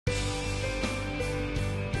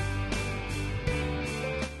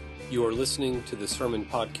You are listening to the sermon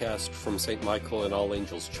podcast from St. Michael and All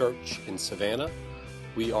Angels Church in Savannah.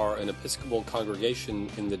 We are an Episcopal congregation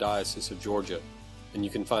in the Diocese of Georgia, and you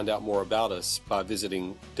can find out more about us by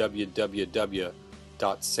visiting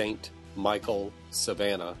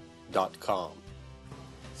www.stmichaelsavannah.com.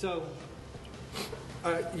 So,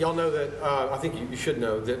 y'all know that, I think you should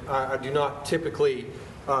know that I do not typically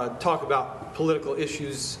talk about political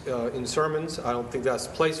issues in sermons. I don't think that's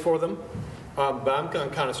the place for them. But I'm going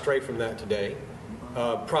to kind of stray from that today,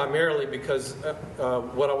 primarily because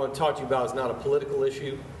what I want to talk to you about is not a political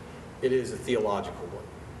issue. It is a theological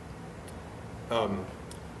one.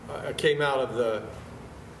 I came out of the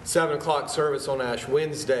 7 o'clock service on Ash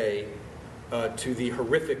Wednesday to the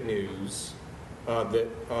horrific news that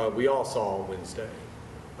we all saw on Wednesday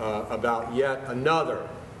about yet another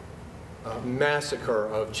massacre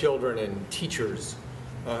of children and teachers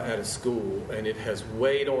at a school, and it has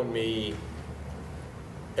weighed on me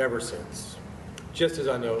ever since, just as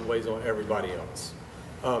I know it weighs on everybody else.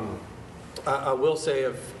 I will say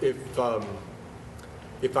if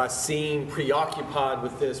I seem preoccupied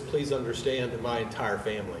with this, please understand that my entire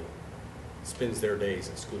family spends their days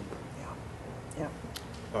at school. Yeah.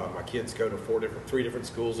 My kids go to three different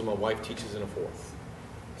schools, and my wife teaches in a fourth.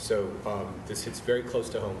 So this hits very close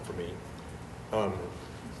to home for me.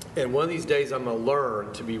 And one of these days I'm going to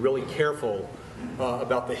learn to be really careful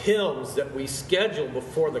about the hymns that we schedule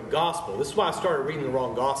before the gospel. This is why I started reading the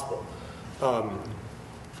wrong gospel.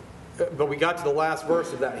 But we got to the last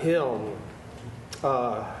verse of that hymn.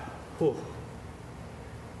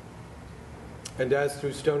 And as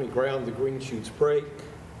through stony ground the green shoots break.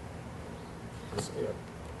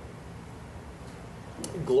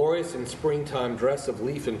 Glorious in springtime dress of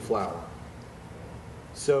leaf and flower,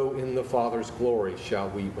 so in the Father's glory shall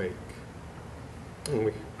we wake.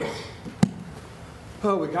 And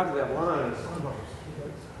we got to that line.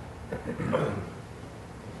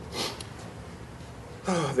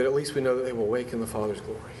 That at least we know that they will wake in the Father's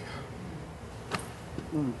glory.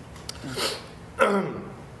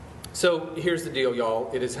 So here's the deal, y'all.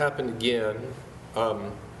 It has happened again.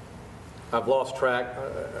 I've lost track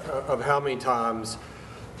of how many times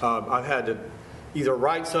I've had to either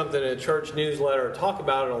write something in a church newsletter or talk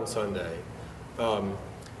about it on Sunday,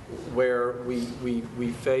 where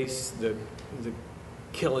we face the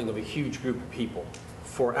killing of a huge group of people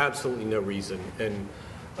for absolutely no reason. And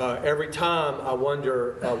every time I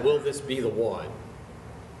wonder, will this be the one?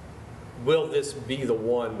 Will this be the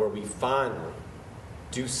one where we finally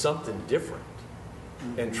do something different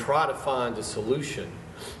and try to find a solution?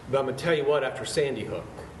 But I'm going to tell you what, after Sandy Hook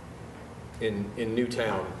in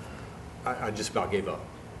Newtown, I just about gave up.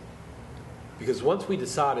 Because once we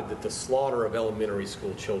decided that the slaughter of elementary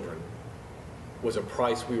school children was a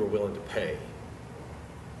price we were willing to pay,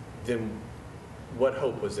 then what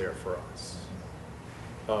hope was there for us?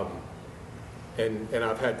 And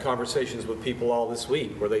I've had conversations with people all this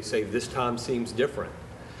week where they say, this time seems different.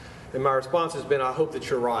 And my response has been, I hope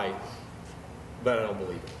that you're right, but I don't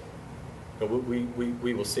believe it. But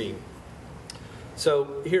we will see.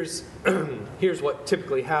 So here's what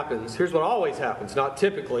typically happens. Here's what always happens, not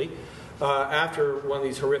typically. After one of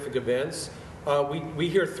these horrific events, we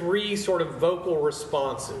hear three sort of vocal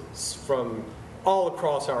responses from all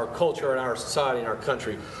across our culture and our society and our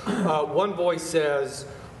country. One voice says,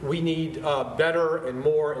 we need better and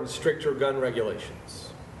more and stricter gun regulations.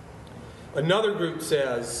 Another group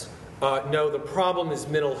says, no, the problem is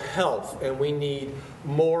mental health, and we need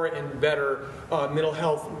more and better mental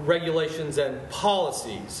health regulations and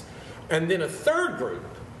policies. And then a third group,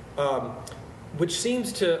 which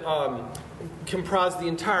seems to comprise the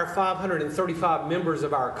entire 535 members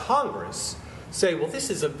of our Congress, say, well, this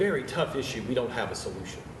is a very tough issue. We don't have a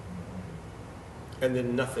solution. And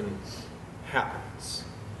then nothing happens.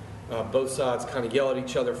 Both sides kind of yell at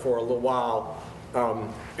each other for a little while,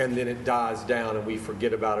 and then it dies down and we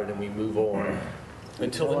forget about it and we move on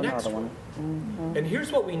until the next one. Mm-hmm. And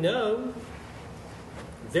here's what we know.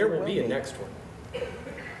 There will be a next one.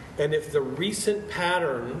 And if the recent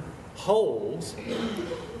pattern holds,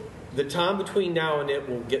 the time between now and it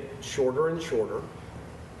will get shorter and shorter,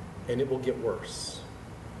 and it will get worse.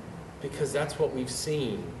 Because that's what we've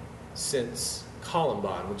seen since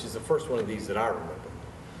Columbine, which is the first one of these that I remember.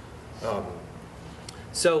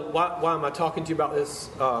 So why am I talking to you about this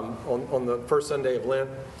on the first Sunday of Lent?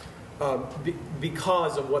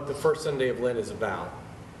 Because of what the first Sunday of Lent is about.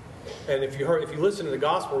 And if you listen to the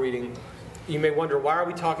gospel reading, you may wonder, why are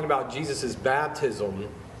we talking about Jesus' baptism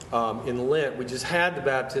in Lent? We just had the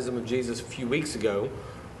baptism of Jesus a few weeks ago,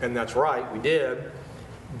 and that's right, we did.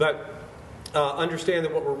 But understand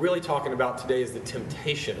that what we're really talking about today is the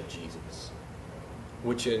temptation of Jesus.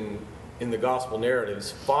 which in the gospel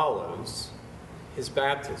narratives follows his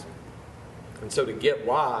baptism. And so to get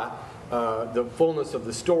why, the fullness of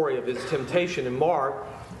the story of his temptation in Mark,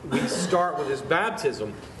 we start with his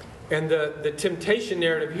baptism. And the temptation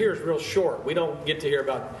narrative here is real short. We don't get to hear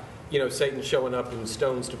about, Satan showing up in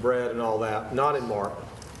stones to bread and all that. Not in Mark.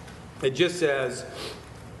 It just says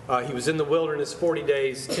he was in the wilderness 40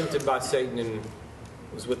 days, tempted by Satan, and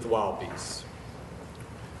was with the wild beasts.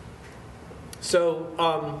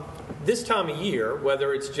 So this time of year,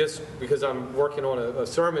 whether it's just because I'm working on a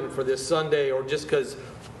sermon for this Sunday or just because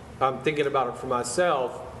I'm thinking about it for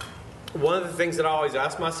myself, one of the things that I always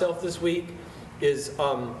ask myself this week is,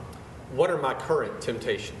 what are my current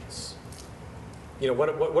temptations? What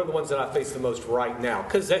are the ones that I face the most right now?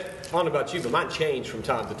 Because I don't know about you, but mine change from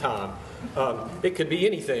time to time. It could be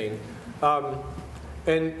anything.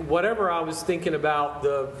 And whatever I was thinking about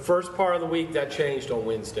the first part of the week, that changed on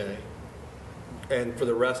Wednesday and for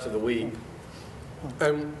the rest of the week.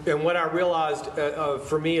 And what I realized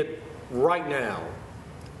for me right now,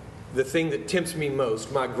 the thing that tempts me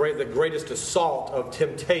most, the greatest assault of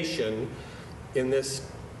temptation in this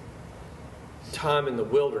time in the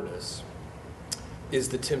wilderness, is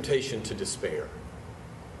the temptation to despair.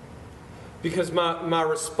 Because my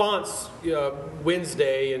response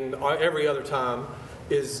Wednesday and every other time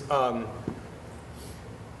is, oh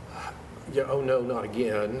no, not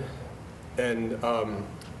again. And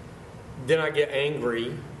then I get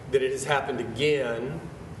angry that it has happened again.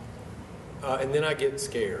 And then I get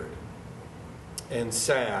scared and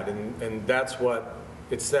sad. And that's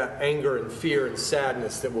it's that anger and fear and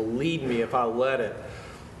sadness that will lead me, if I let it,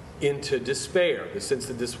 into despair. The sense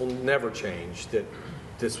that this will never change, that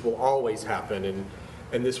this will always happen,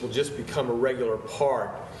 and this will just become a regular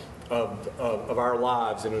part of our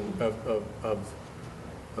lives and of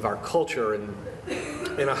our culture.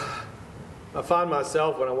 And I find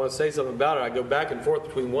myself, when I want to say something about it, I go back and forth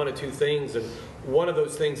between one of two things, and one of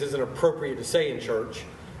those things isn't appropriate to say in church,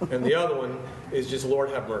 and the other one is just, Lord,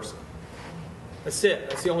 have mercy. That's it.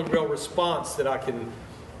 That's the only real response that I can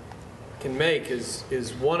make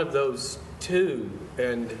is one of those two.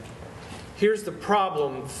 And here's the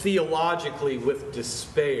problem theologically with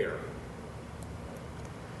despair,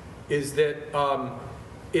 is that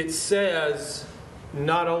it says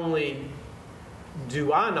not only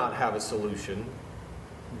do I not have a solution,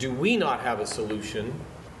 do we not have a solution,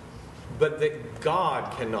 but that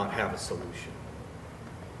God cannot have a solution.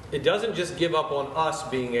 It doesn't just give up on us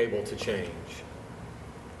being able to change.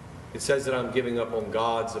 It says that I'm giving up on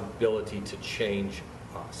God's ability to change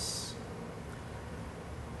us.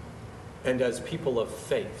 And as people of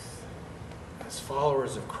faith, as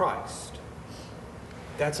followers of Christ,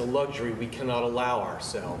 that's a luxury we cannot allow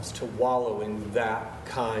ourselves, to wallow in that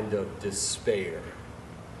kind of despair.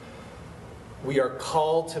 We are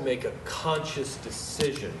called to make a conscious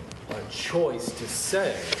decision, a choice to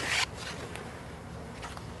say,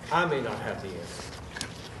 I may not have the answer.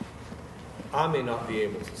 I may not be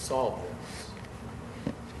able to solve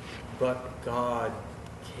this, but God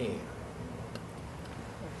can.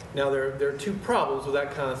 Now, there are two problems with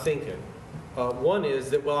that kind of thinking. One is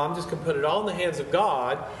that, I'm just going to put it all in the hands of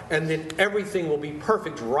God, and then everything will be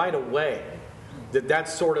perfect right away.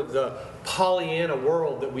 That's sort of the Pollyanna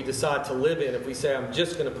world that we decide to live in if we say, I'm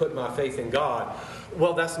just going to put my faith in God.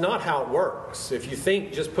 Well, that's not how it works. If you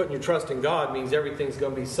think just putting your trust in God means everything's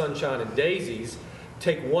going to be sunshine and daisies,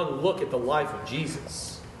 take one look at the life of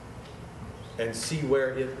Jesus and see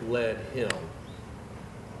where it led him.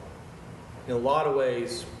 In a lot of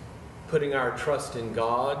ways, putting our trust in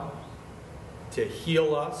God to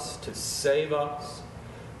heal us, to save us,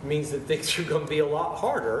 means that things are going to be a lot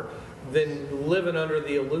harder than living under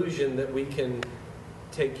the illusion that we can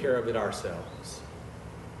take care of it ourselves.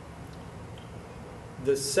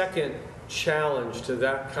 The second challenge to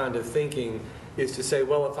that kind of thinking is to say,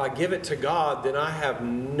 if I give it to God, then I have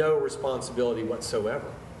no responsibility whatsoever.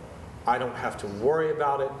 I don't have to worry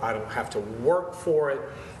about it. I don't have to work for it.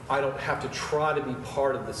 I don't have to try to be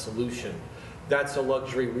part of the solution. That's a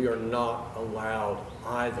luxury we are not allowed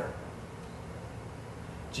either.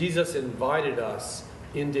 Jesus invited us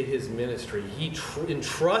into his ministry. He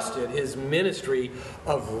entrusted his ministry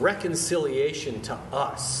of reconciliation to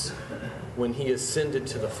us when he ascended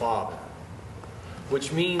to the Father.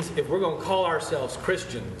 Which means if we're going to call ourselves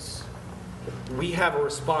Christians, we have a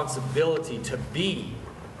responsibility to be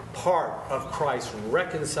part of Christ's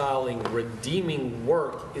reconciling, redeeming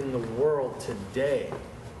work in the world today.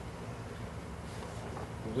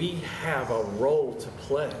 We have a role to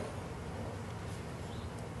play.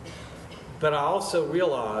 But I also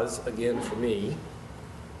realize, again for me,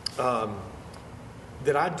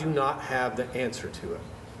 that I do not have the answer to it.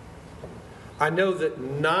 I know that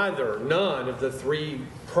none of the three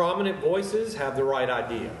prominent voices have the right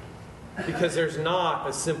idea, because there's not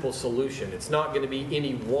a simple solution. It's not going to be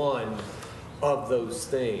any one of those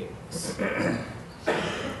things.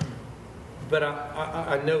 But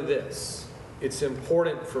I know this. It's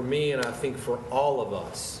important for me, and I think for all of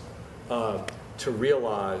us, to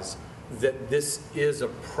realize that this is a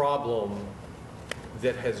problem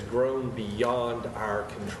that has grown beyond our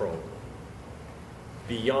control,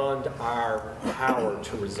 beyond our power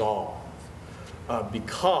to resolve.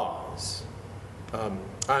 Because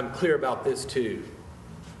I'm clear about this too.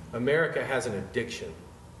 America has an addiction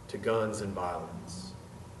to guns and violence.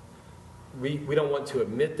 We don't want to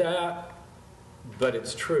admit that, but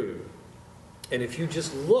it's true. And if you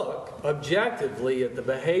just look objectively at the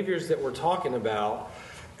behaviors that we're talking about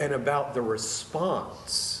and about the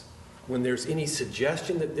response, when there's any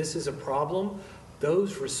suggestion that this is a problem,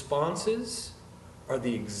 those responses are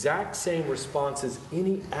the exact same responses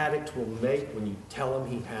any addict will make when you tell him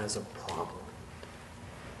he has a problem.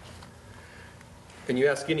 And you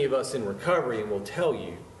ask any of us in recovery, and we'll tell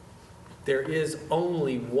you, there is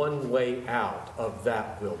only one way out of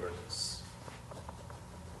that wilderness,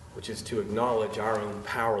 which is to acknowledge our own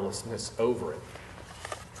powerlessness over it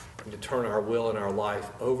and to turn our will and our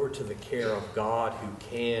life over to the care of God who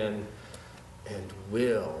can and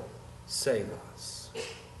will save us.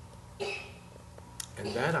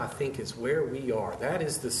 And that, I think, is where we are. That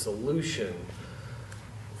is the solution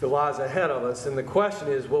that lies ahead of us. And the question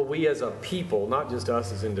is, will we as a people, not just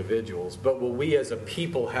us as individuals, but will we as a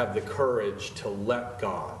people have the courage to let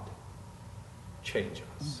God change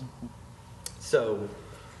us? So,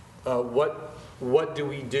 what do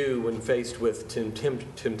we do when faced with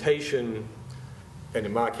temptation, and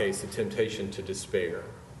in my case, the temptation to despair?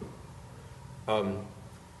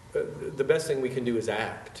 The best thing we can do is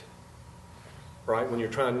act. Right? When you're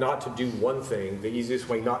trying not to do one thing, the easiest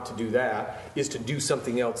way not to do that is to do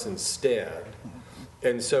something else instead.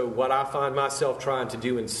 And so what I find myself trying to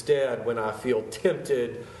do instead when I feel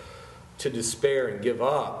tempted to despair and give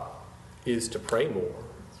up is to pray more.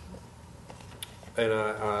 And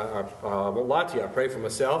I won't lie to you, I pray for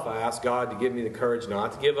myself. I ask God to give me the courage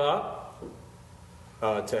not to give up,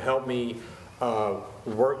 to help me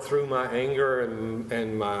work through my anger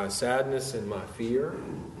and my sadness and my fear.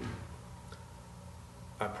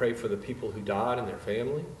 I pray for the people who died and their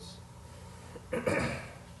families. I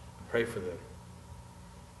pray for the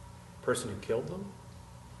person who killed them,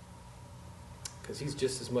 because he's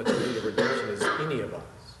just as much in need of redemption as any of us.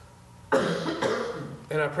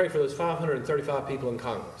 And I pray for those 535 people in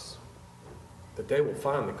Congress, that they will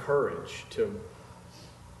find the courage to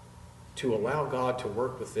allow God to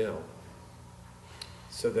work with them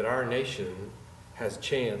so that our nation has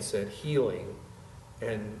chance at healing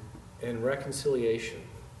and reconciliation.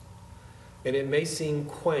 And it may seem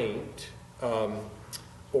quaint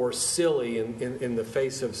or silly in the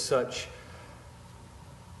face of such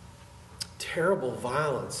terrible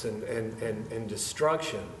violence and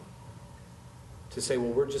destruction to say, well,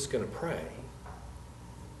 we're just going to pray.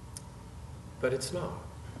 But it's not.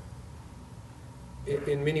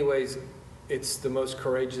 In many ways, it's the most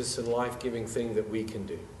courageous and life-giving thing that we can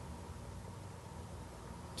do.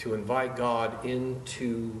 To invite God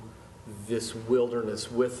into this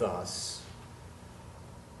wilderness with us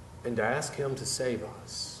and to ask Him to save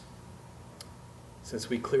us, since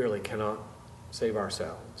we clearly cannot save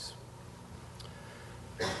ourselves.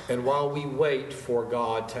 And while we wait for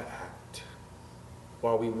God to act,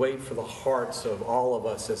 while we wait for the hearts of all of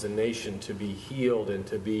us as a nation to be healed and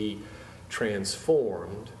to be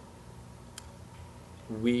transformed,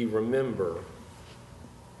 we remember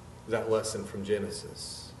that lesson from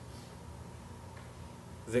Genesis,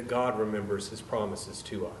 that God remembers His promises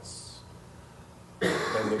to us,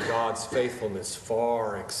 and that God's faithfulness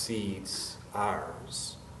far exceeds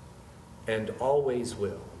ours and always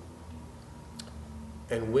will.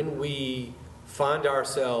 And when we find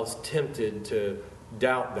ourselves tempted to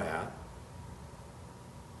doubt that,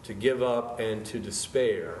 to give up and to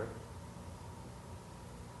despair,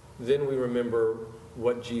 then we remember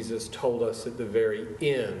what Jesus told us at the very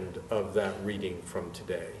end of that reading from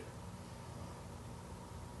today.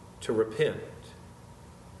 To repent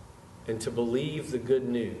and to believe the good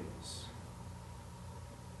news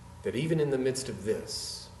that even in the midst of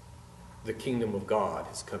this, the kingdom of God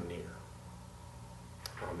has come near.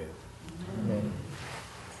 Amen. Amen.